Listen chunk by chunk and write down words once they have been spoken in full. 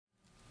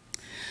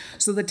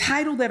So the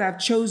title that I've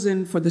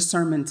chosen for the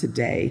sermon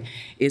today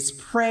is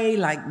Pray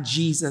Like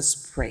Jesus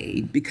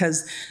Prayed,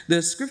 because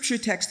the scripture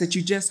text that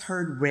you just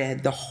heard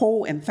read,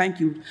 and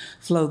thank you,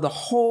 Flo, the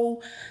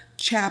whole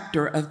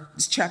chapter of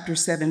chapter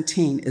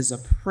 17 is a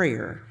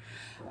prayer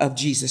of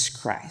Jesus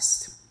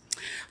Christ.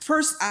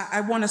 First,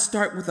 I want to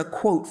start with a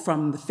quote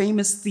from the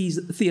famous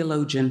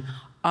theologian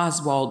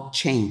Oswald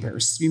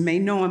Chambers. You may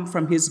know him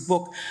from his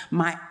book,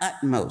 My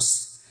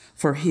Utmost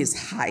for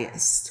His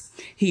Highest.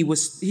 He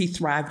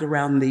thrived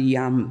around the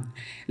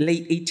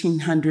late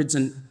 1800s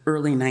and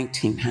early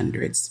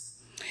 1900s.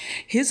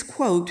 His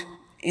quote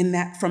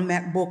from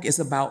that book is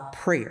about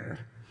prayer.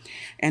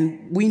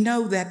 And we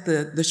know that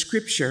the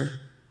scripture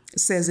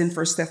says in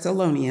 1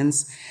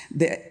 Thessalonians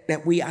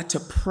that we ought to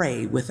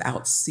pray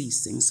without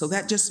ceasing. So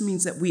that just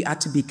means that we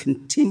ought to be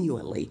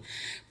continually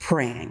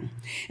praying.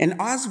 And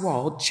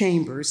Oswald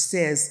Chambers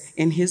says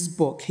in his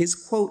book, his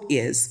quote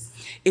is,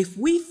 "If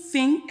we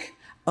think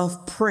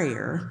of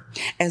prayer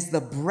as the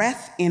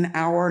breath in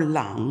our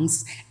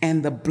lungs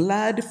and the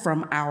blood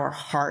from our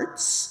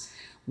hearts,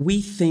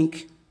 we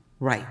think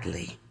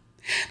rightly.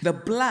 The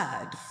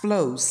blood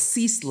flows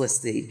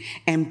ceaselessly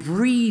and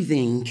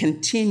breathing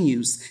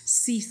continues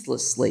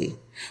ceaselessly.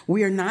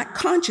 We are not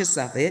conscious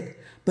of it,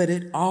 but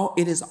it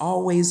is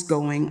always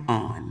going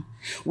on.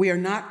 We are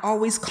not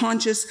always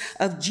conscious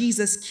of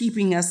Jesus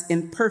keeping us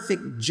in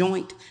perfect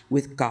joint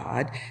with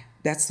God."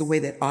 That's the way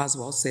that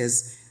Oswald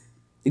says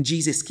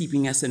Jesus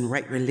keeping us in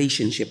right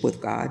relationship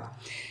with God.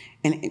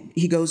 And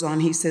he goes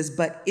on, he says,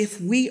 "But if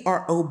we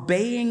are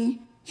obeying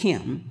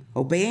him,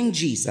 obeying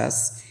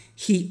Jesus,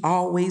 he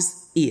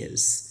always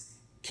is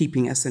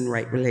keeping us in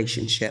right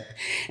relationship."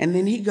 And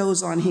then he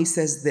goes on, he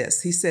says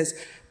this, he says,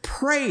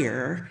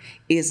 "Prayer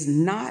is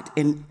not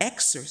an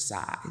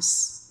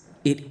exercise,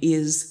 it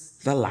is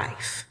the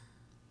life."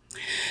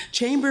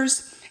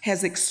 Chambers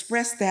has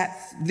expressed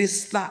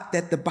this thought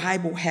that the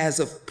Bible has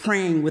of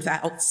praying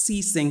without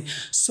ceasing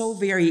so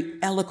very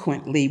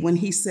eloquently when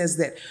he says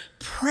that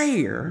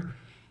prayer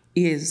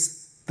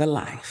is the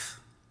life.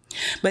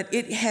 But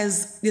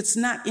it's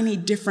not any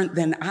different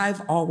than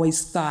I've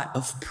always thought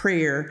of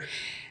prayer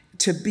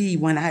to be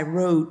when I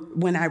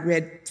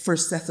read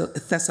 1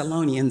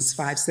 Thessalonians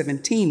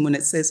 5:17, when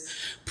it says,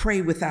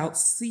 "Pray without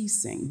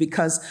ceasing,"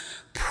 because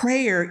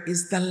prayer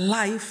is the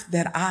life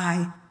that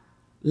I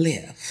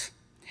live.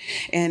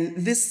 And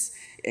this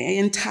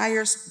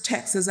entire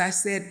text, as I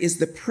said, is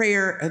the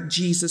prayer of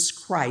Jesus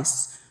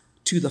Christ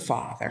to the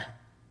Father.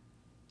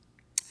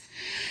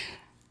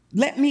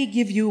 Let me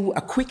give you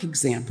a quick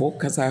example,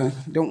 because I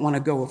don't want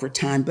to go over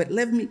time, but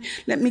let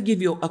me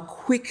give you a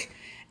quick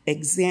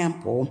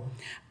example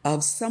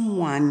of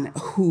someone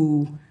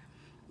who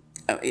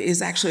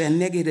is actually a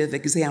negative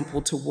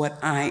example to what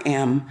I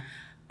am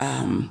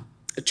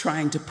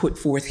trying to put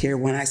forth here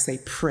when I say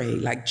pray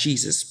like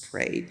Jesus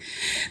prayed.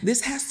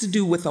 This has to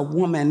do with a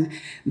woman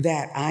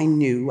that I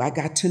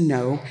got to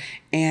know,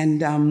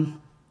 and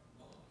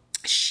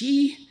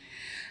she,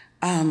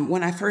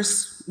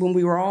 when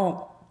we were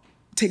all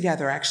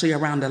together, actually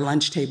around a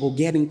lunch table,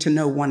 getting to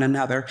know one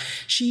another,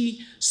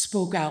 she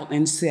spoke out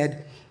and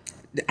said,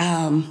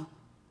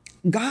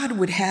 "God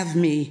would have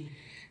me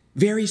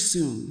very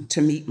soon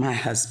to meet my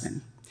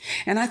husband."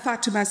 And I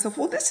thought to myself,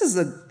 well, that's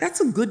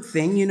a good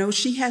thing. You know,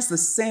 she has the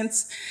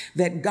sense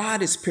that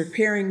God is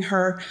preparing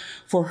her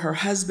for her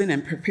husband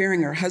and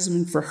preparing her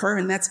husband for her,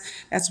 and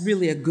that's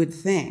really a good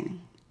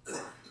thing.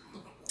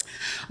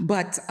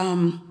 But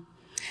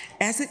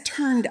as it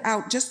turned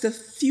out, just a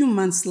few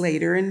months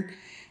later, and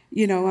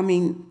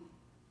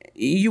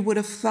you would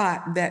have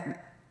thought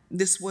that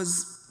this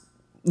was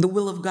the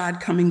will of God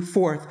coming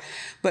forth.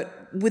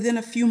 But within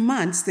a few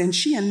months, then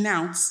she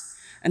announced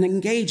an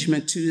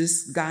engagement to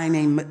this guy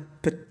named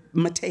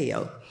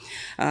Mateo,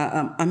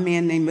 a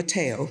man named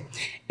Mateo.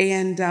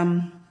 And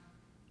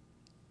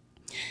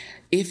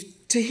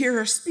if to hear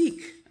her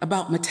speak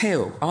about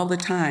Mateo all the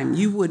time,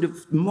 you would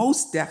have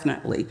most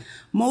definitely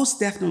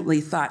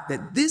thought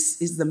that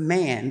this is the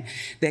man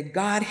that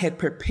God had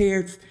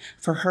prepared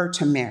for her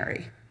to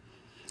marry.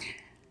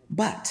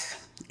 But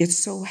it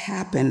so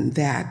happened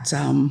that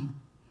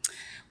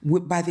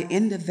by the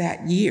end of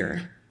that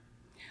year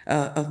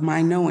of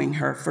my knowing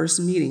her, first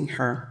meeting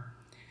her,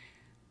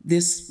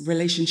 this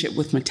relationship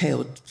with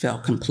Mateo fell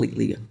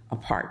completely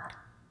apart.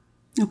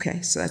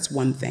 Okay, so that's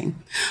one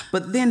thing.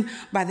 But then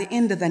by the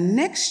end of the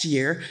next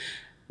year,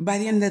 by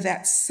the end of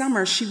that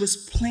summer, she was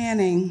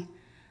planning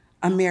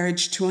a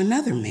marriage to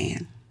another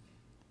man.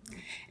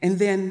 And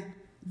then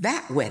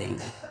that wedding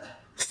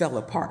fell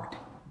apart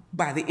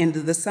by the end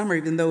of the summer,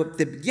 even though at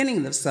the beginning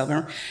of the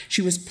summer,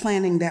 she was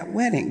planning the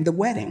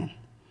wedding.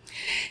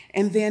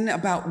 And then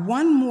about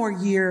one more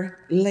year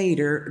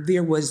later,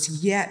 there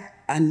was yet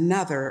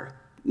another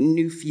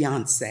new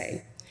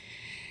fiance.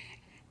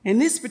 And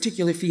this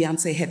particular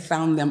fiance had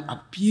found them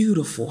a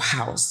beautiful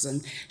house,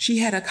 and she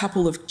had a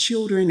couple of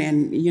children,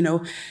 and,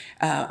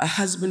 a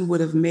husband would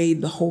have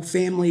made the whole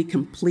family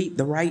complete.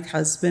 The right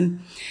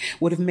husband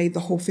would have made the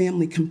whole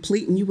family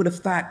complete. And you would have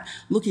thought,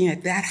 looking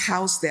at that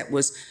house that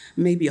was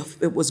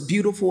it was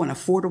beautiful and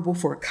affordable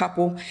for a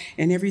couple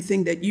and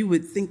everything, that you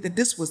would think that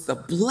this was the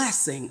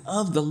blessing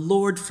of the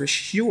Lord for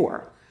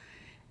sure,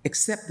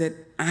 except that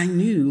I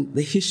knew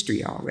the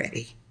history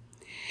already.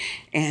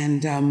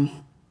 And,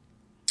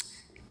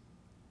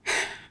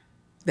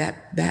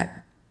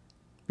 that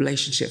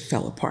relationship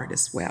fell apart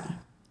as well.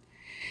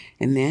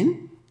 And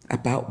then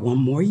about 1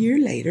 more year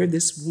later,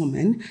 this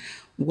woman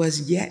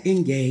was yet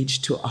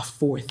engaged to a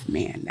 4th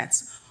man.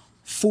 That's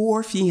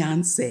 4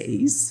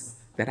 fiancés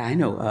that I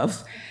know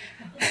of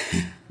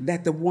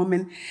that the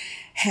woman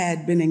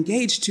had been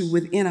engaged to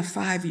within a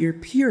 5-year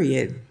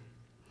period.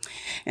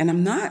 And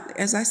I'm not,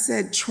 as I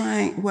said,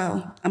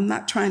 I'm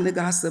not trying to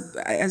gossip.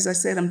 As I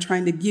said, I'm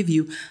trying to give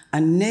you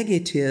a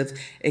negative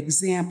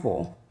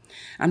example.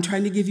 I'm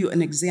trying to give you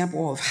an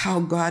example of how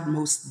God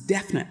most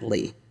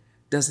definitely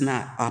does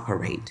not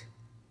operate.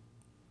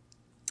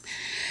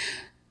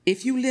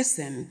 If you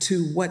listen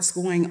to what's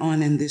going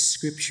on in this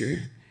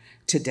scripture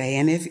today,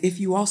 and if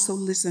you also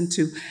listen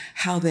to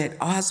how that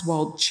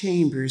Oswald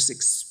Chambers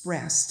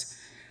expressed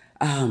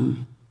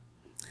that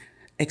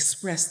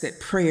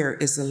prayer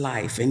is a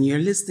life, and you're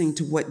listening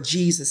to what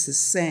Jesus is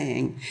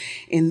saying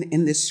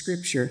in this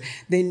scripture,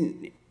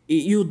 then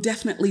you'll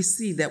definitely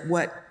see that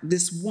what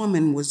this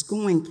woman was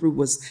going through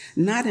was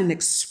not an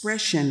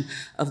expression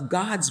of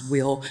God's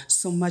will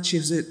so much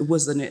as it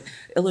was an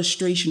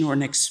illustration or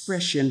an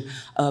expression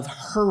of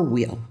her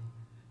will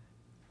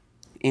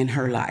in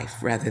her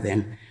life rather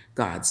than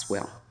God's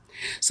will.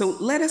 So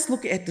let us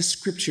look at the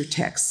scripture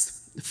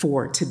text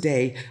for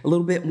today a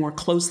little bit more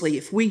closely.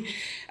 If we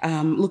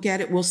look at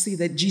it, we'll see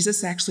that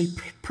Jesus actually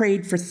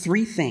prayed for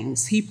 3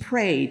 things. He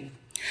prayed,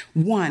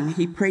 1,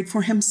 he prayed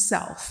for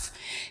himself.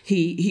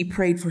 He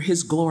prayed for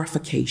his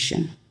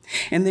glorification.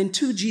 And then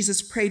 2,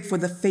 Jesus prayed for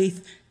the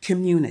faith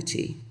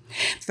community.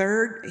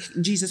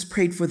 3rd, Jesus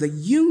prayed for the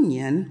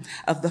union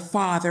of the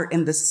Father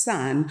and the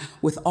Son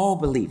with all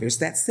believers.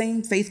 That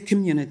same faith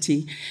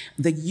community,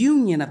 the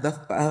union of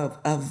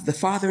the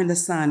Father and the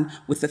Son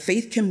with the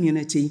faith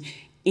community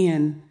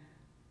in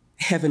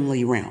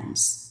heavenly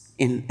realms,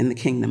 in the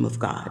kingdom of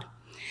God.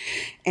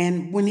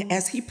 And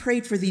as he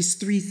prayed for these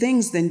 3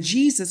 things, then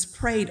Jesus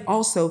prayed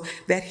also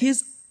that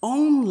his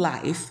own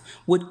life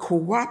would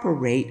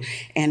cooperate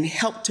and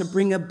help to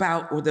bring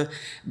about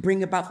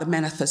the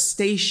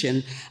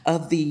manifestation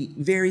of the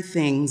very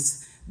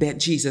things that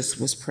Jesus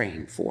was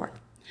praying for.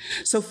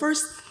 So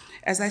first,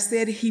 as I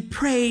said, he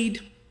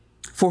prayed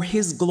for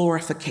his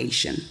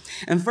glorification.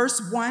 In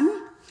verse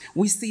 1,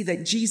 we see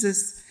that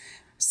Jesus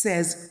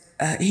says,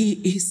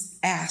 he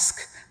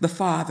asked the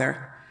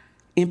Father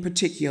in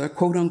particular,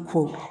 quote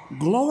unquote,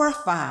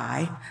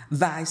 glorify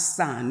thy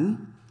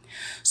Son,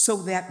 so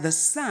that the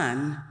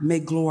Son may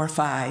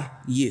glorify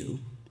you.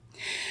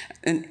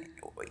 And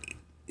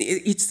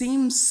it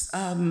seems,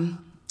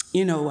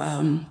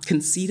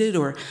 conceited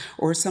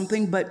or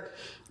something, but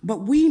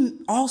we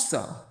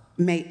also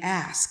may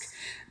ask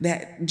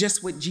that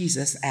just what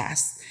Jesus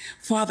asked.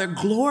 Father,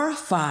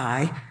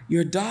 glorify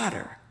your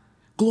daughter,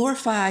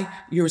 glorify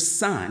your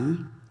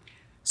Son,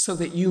 so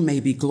that you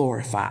may be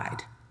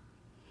glorified.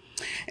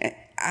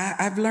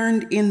 I've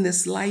learned in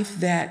this life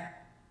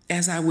that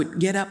as I would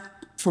get up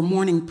for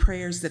morning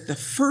prayers, that the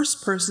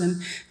first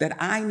person that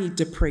I need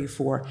to pray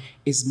for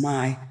is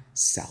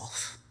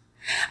myself.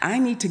 I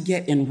need to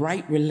get in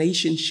right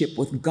relationship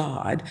with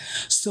God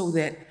so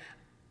that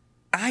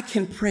I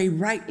can pray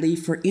rightly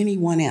for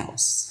anyone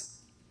else.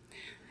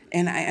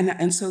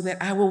 And so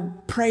that I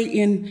will pray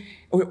in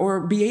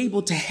or be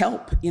able to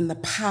help in the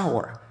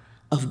power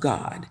of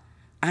God.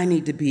 I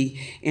need to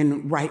be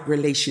in right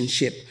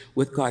relationship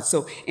with God.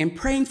 So in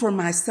praying for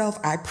myself,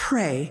 I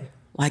pray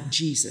like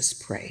Jesus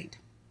prayed.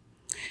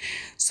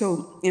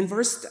 So in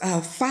verse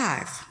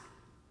 5,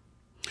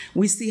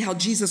 we see how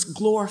Jesus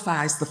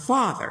glorifies the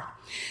Father.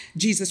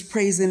 Jesus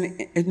prays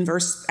in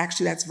verse,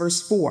 actually that's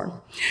verse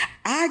 4.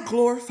 I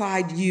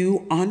glorified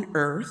you on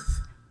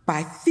earth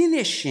by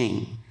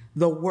finishing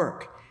the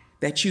work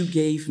that you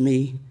gave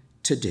me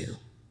to do.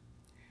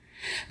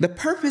 The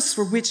purpose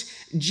for which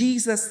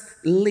Jesus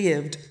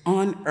lived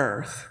on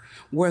earth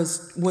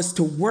was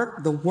to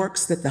work the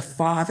works that the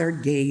Father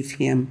gave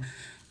him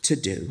to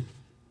do.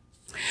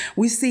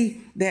 We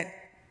see that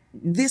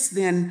this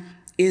then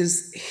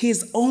is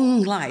his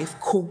own life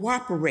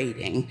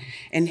cooperating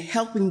and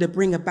helping to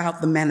bring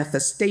about the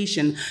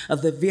manifestation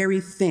of the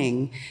very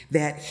thing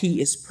that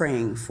he is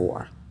praying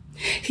for.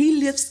 He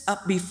lifts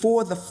up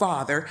before the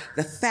Father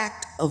the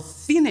fact of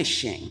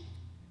finishing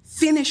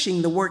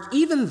the work,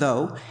 even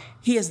though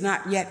he has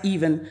not yet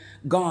even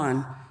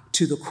gone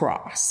to the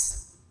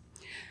cross.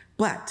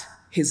 But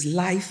his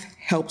life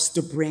helps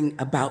to bring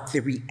about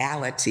the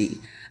reality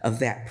of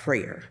that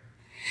prayer.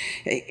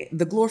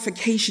 The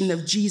glorification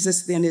of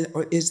Jesus then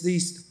is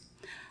these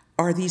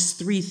are these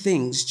three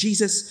things.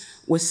 Jesus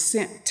was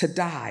sent to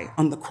die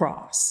on the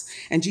cross,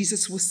 and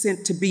Jesus was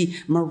sent to be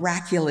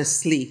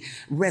miraculously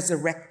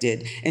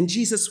resurrected, and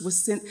Jesus was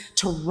sent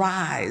to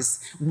rise,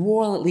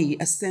 royally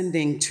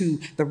ascending to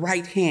the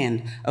right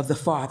hand of the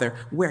Father,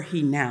 where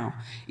he now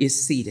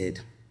is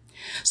seated.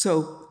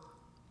 So,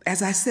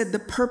 as I said, the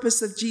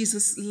purpose of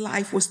Jesus'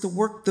 life was to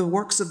work the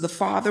works of the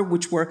Father,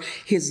 which were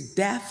his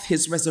death,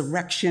 his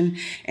resurrection,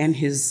 and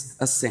his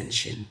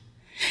ascension.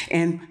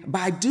 And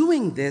by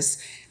doing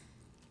this,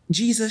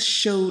 Jesus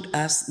showed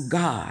us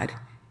God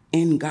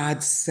in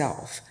God's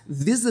self,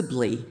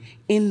 visibly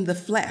in the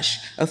flesh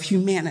of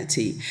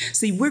humanity.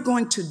 See, we're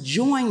going to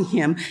join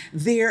him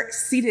there,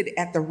 seated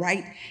at the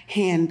right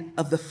hand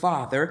of the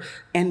Father,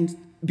 and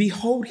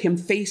behold him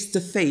face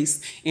to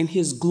face in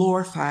his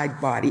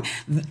glorified body.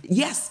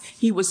 Yes,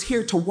 he was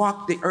here to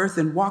walk the earth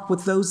and walk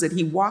with those that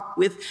he walked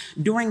with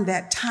during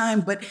that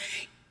time, but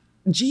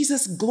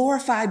Jesus'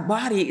 glorified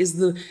body is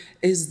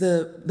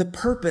the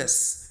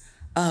purpose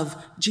of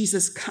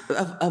Jesus,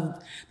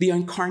 of the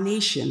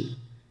incarnation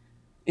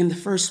in the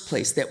first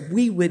place, that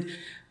we would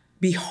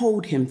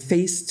behold him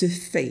face to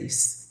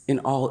face in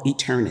all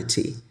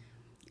eternity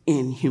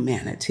in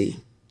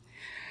humanity.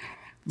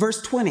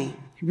 Verse 20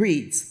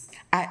 reads,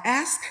 I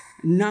ask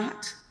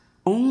not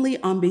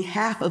only on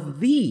behalf of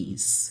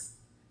these,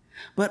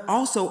 but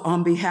also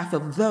on behalf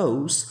of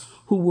those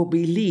who will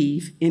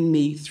believe in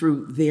me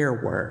through their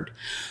word.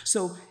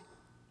 So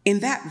in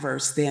that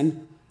verse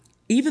then,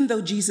 even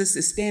though Jesus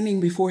is standing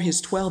before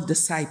his 12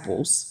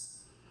 disciples,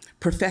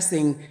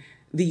 professing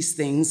these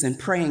things and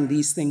praying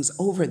these things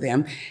over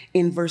them,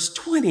 in verse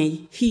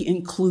 20, he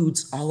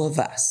includes all of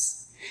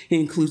us. He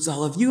includes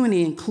all of you, and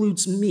he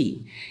includes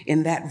me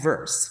in that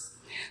verse,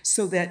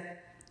 so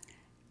that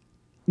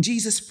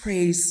Jesus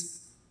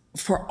prays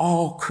for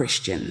all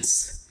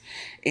Christians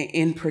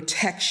in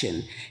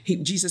protection.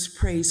 Jesus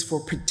prays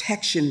for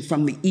protection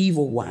from the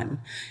evil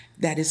one,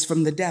 that is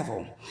from the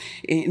devil.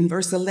 In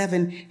verse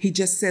 11, he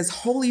just says,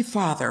 Holy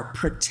Father,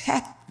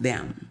 protect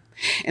them.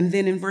 And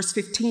then in verse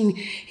 15,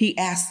 he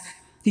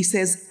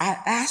says, I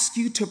ask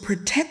you to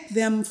protect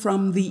them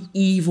from the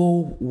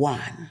evil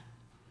one.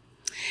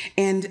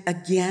 And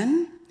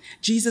again,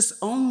 Jesus'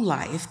 own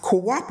life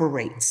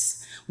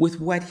cooperates with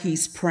what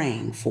he's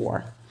praying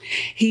for.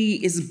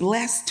 He is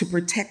blessed to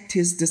protect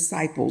his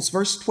disciples.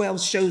 Verse 12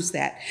 shows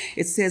that.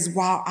 It says,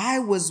 while I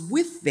was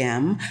with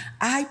them,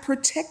 I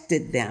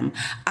protected them.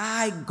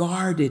 I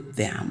guarded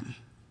them.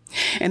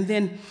 And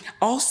then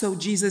also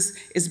Jesus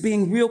is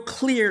being real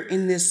clear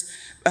in this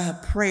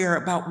prayer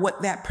about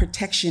what that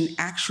protection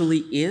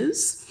actually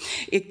is.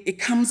 It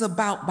comes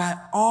about by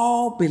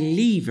all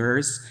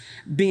believers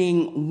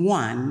being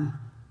one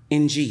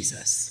in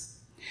Jesus.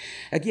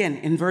 Again,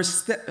 in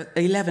verse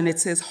 11, it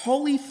says,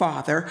 Holy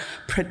Father,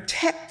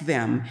 protect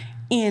them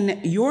in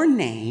your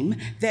name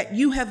that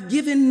you have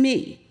given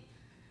me.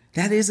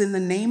 That is in the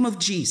name of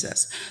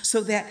Jesus, so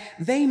that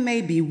they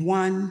may be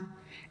one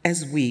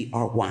as we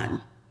are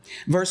one.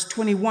 Verse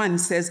 21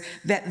 says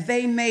that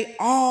they may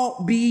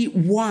all be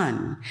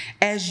one.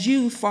 As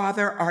you,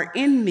 Father, are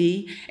in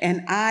me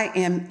and I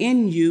am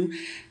in you,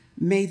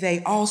 may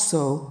they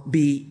also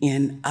be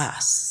in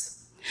us.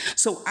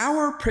 So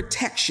our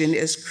protection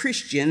as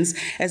Christians,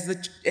 as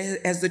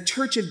the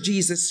Church of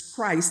Jesus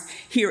Christ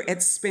here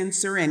at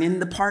Spencer and in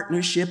the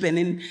partnership and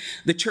in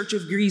the Church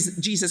of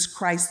Jesus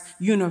Christ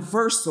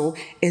Universal,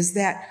 is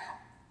that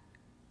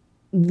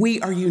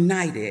we are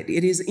united.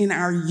 It is in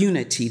our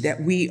unity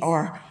that we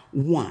are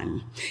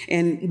one.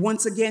 And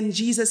once again,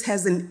 Jesus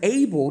has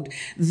enabled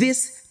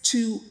this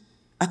to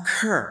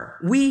occur.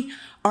 We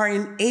are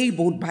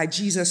enabled by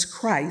Jesus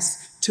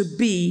Christ to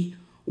be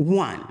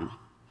one.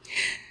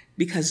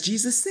 Because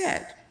Jesus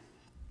said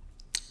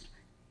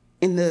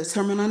in the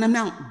Sermon on the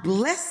Mount,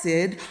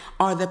 blessed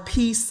are the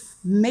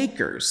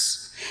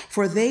peacemakers,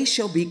 for they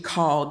shall be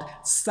called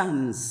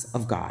sons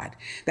of God.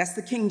 That's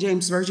the King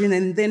James Version.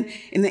 And then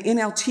in the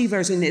NLT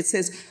version, it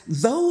says,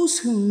 those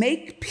who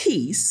make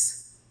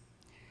peace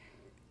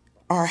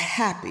are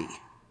happy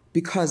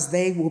because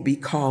they will be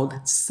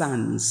called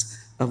sons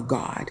of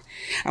God.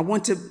 I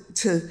want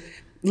to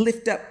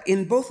lift up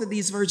in both of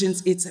these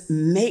versions, it's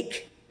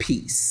make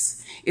peace.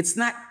 It's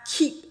not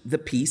keep the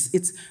peace,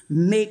 it's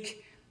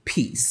make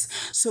peace,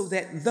 so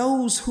that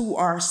those who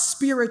are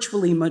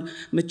spiritually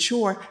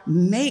mature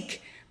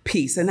make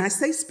peace. And I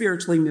say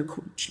spiritually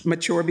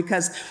mature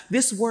because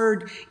this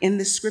word in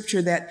the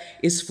scripture that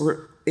is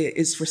for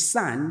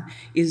son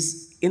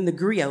is in the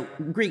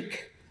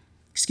Greek,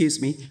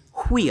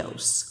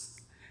 huios.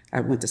 I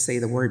went to say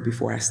the word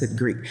before I said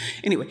Greek.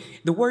 Anyway,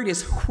 the word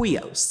is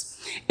huios.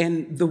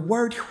 And the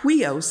word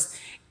huios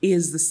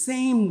is the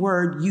same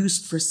word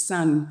used for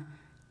son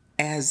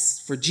as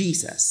for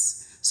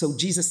Jesus. So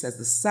Jesus as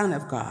the Son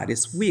of God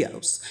is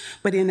huios.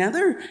 But in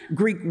other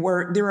Greek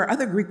word, there are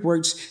other Greek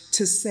words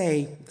to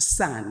say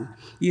son.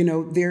 You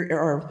know, there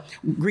are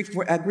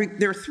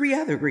three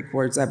other Greek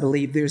words, I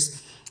believe.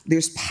 There's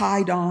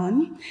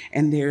paidon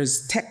and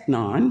there's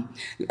teknon.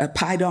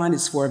 Paidon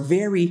is for a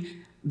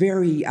very,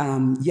 very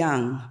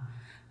young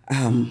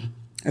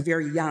a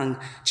very young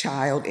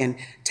child, and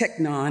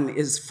teknon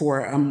is for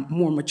a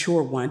more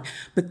mature one.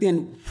 But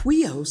then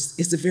huios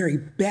is the very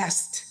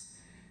best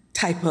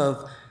type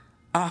of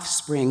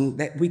offspring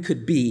that we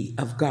could be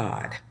of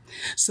God.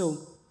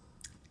 So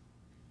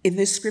in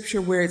this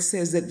scripture where it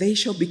says that they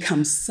shall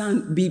become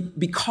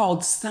be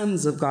called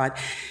sons of God,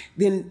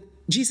 then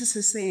Jesus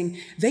is saying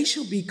they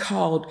shall be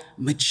called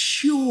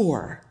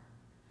mature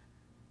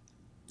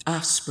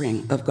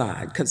offspring of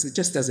God, because it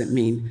just doesn't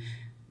mean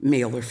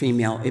male or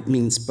female, it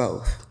means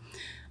both.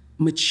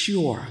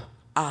 Mature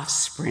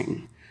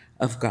offspring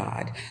of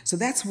God. So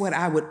that's what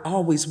I would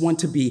always want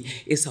to be,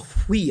 is a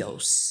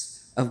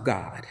huios of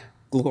God.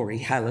 Glory,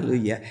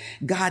 hallelujah.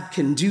 God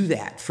can do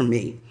that for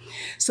me.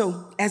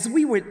 So as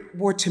we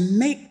were to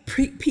make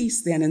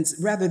peace then, and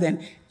rather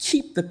than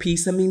keep the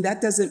peace, I mean,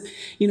 that doesn't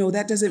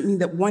mean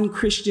that one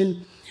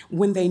Christian,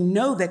 when they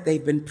know that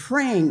they've been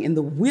praying in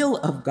the will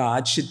of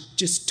God, should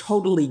just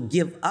totally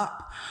give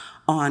up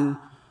on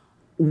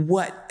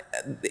what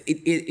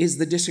is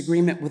the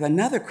disagreement with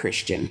another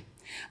Christian.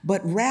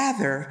 But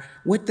rather,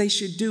 what they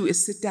should do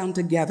is sit down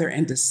together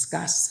and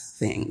discuss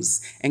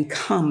things and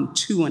come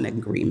to an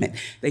agreement.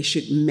 They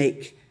should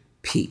make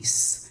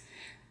peace.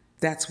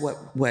 That's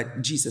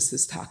what Jesus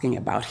is talking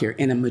about here,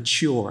 in a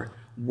mature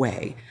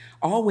way.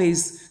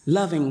 Always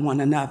loving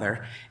one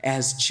another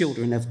as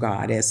children of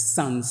God, as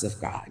sons of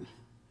God.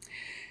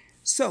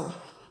 So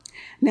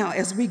now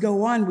as we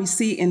go on, we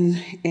see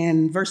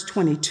in verse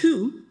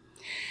 22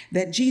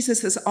 that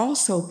Jesus is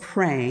also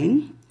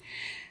praying.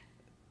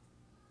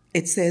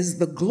 It says,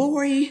 the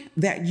glory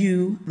that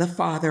you, the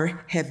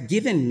Father, have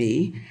given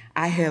me,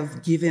 I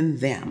have given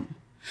them,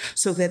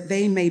 so that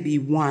they may be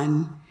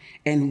one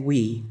and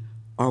we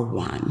are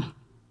one,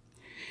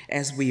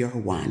 as we are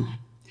one.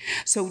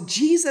 So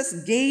Jesus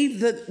gave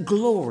the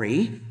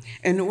glory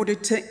in order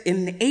to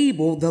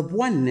enable the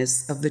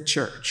oneness of the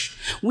church.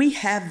 We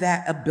have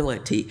that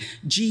ability.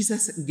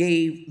 Jesus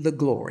gave the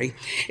glory.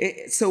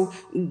 So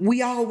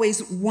we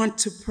always want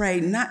to pray,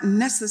 not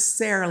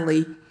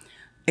necessarily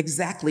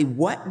exactly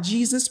what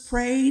Jesus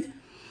prayed,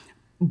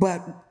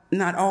 but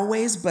not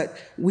always, but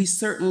we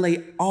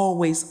certainly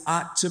always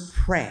ought to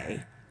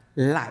pray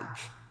like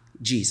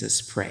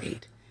Jesus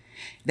prayed.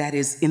 That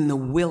is, in the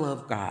will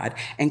of God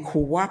and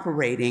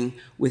cooperating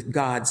with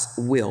God's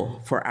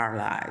will for our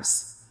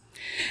lives.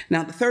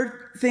 Now, the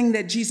third thing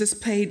that Jesus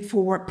prayed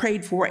for,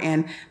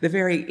 and the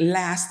very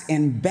last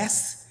and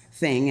best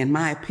thing, in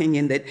my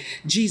opinion, that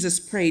Jesus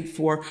prayed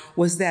for,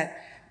 was that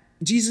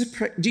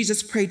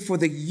Jesus prayed for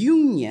the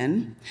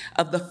union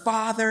of the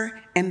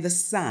Father and the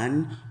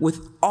Son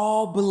with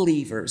all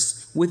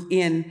believers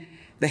within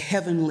the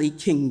heavenly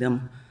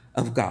kingdom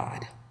of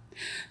God.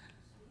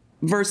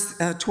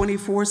 Verse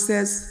 24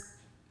 says,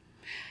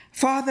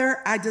 Father,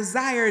 I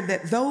desire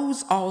that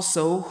those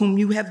also whom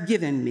you have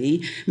given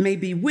me may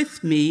be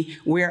with me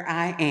where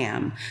I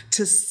am,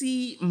 to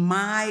see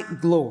my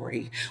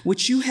glory,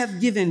 which you have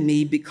given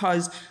me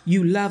because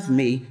you loved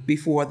me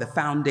before the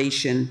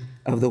foundation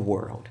of the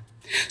world.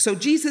 So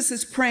Jesus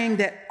is praying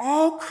that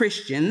all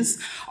Christians,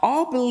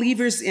 all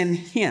believers in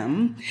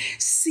him,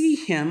 see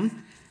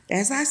him,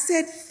 as I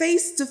said,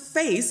 face to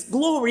face,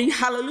 glory,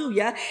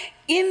 hallelujah,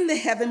 in the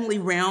heavenly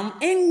realm,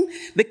 in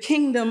the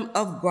kingdom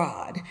of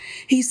God.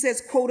 He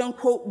says, quote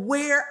unquote,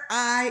 where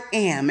I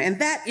am. And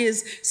that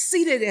is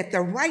seated at the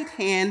right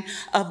hand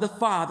of the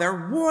Father,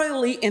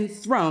 royally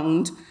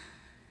enthroned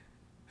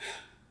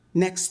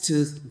next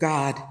to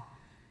God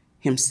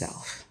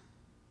himself.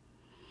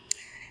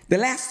 The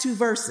last two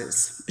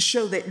verses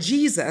show that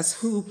Jesus,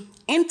 who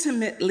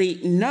intimately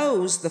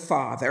knows the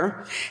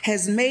Father,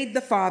 has made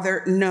the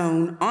Father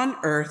known on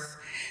earth,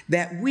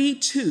 that we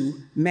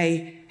too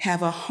may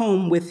have a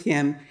home with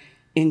him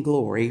in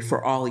glory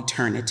for all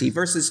eternity.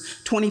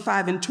 Verses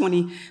 25 and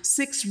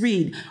 26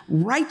 read,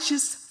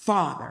 Righteous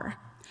Father,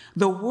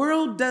 the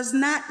world does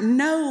not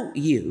know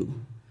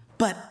you,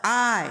 but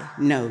I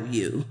know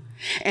you,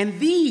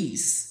 and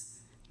these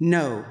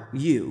know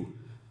you,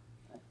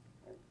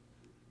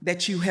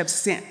 that you have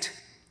sent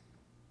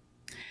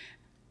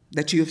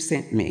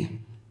me.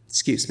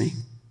 Excuse me.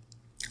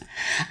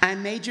 I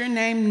made your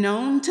name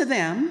known to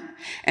them,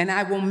 and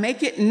I will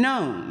make it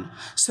known,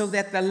 so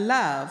that the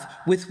love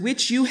with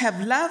which you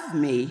have loved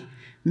me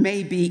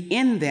may be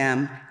in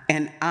them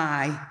and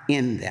I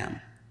in them.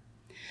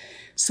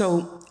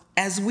 So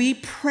as we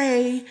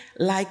pray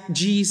like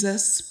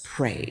Jesus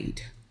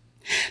prayed,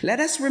 let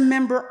us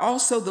remember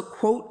also the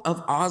quote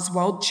of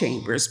Oswald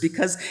Chambers,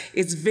 because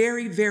it's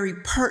very, very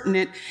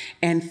pertinent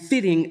and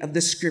fitting of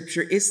the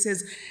scripture. It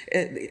says,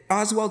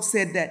 Oswald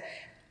said that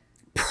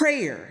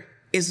prayer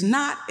is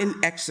not an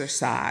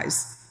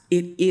exercise,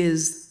 it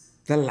is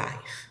the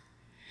life.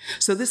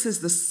 So this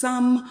is the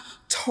sum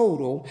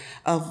total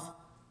of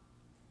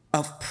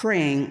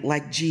praying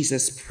like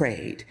Jesus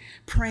prayed,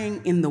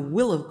 praying in the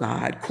will of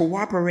God,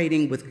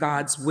 cooperating with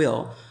God's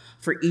will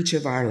for each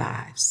of our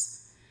lives.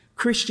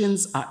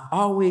 Christians are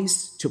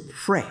always to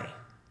pray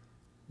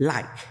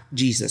like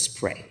Jesus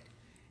prayed.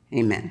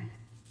 Amen.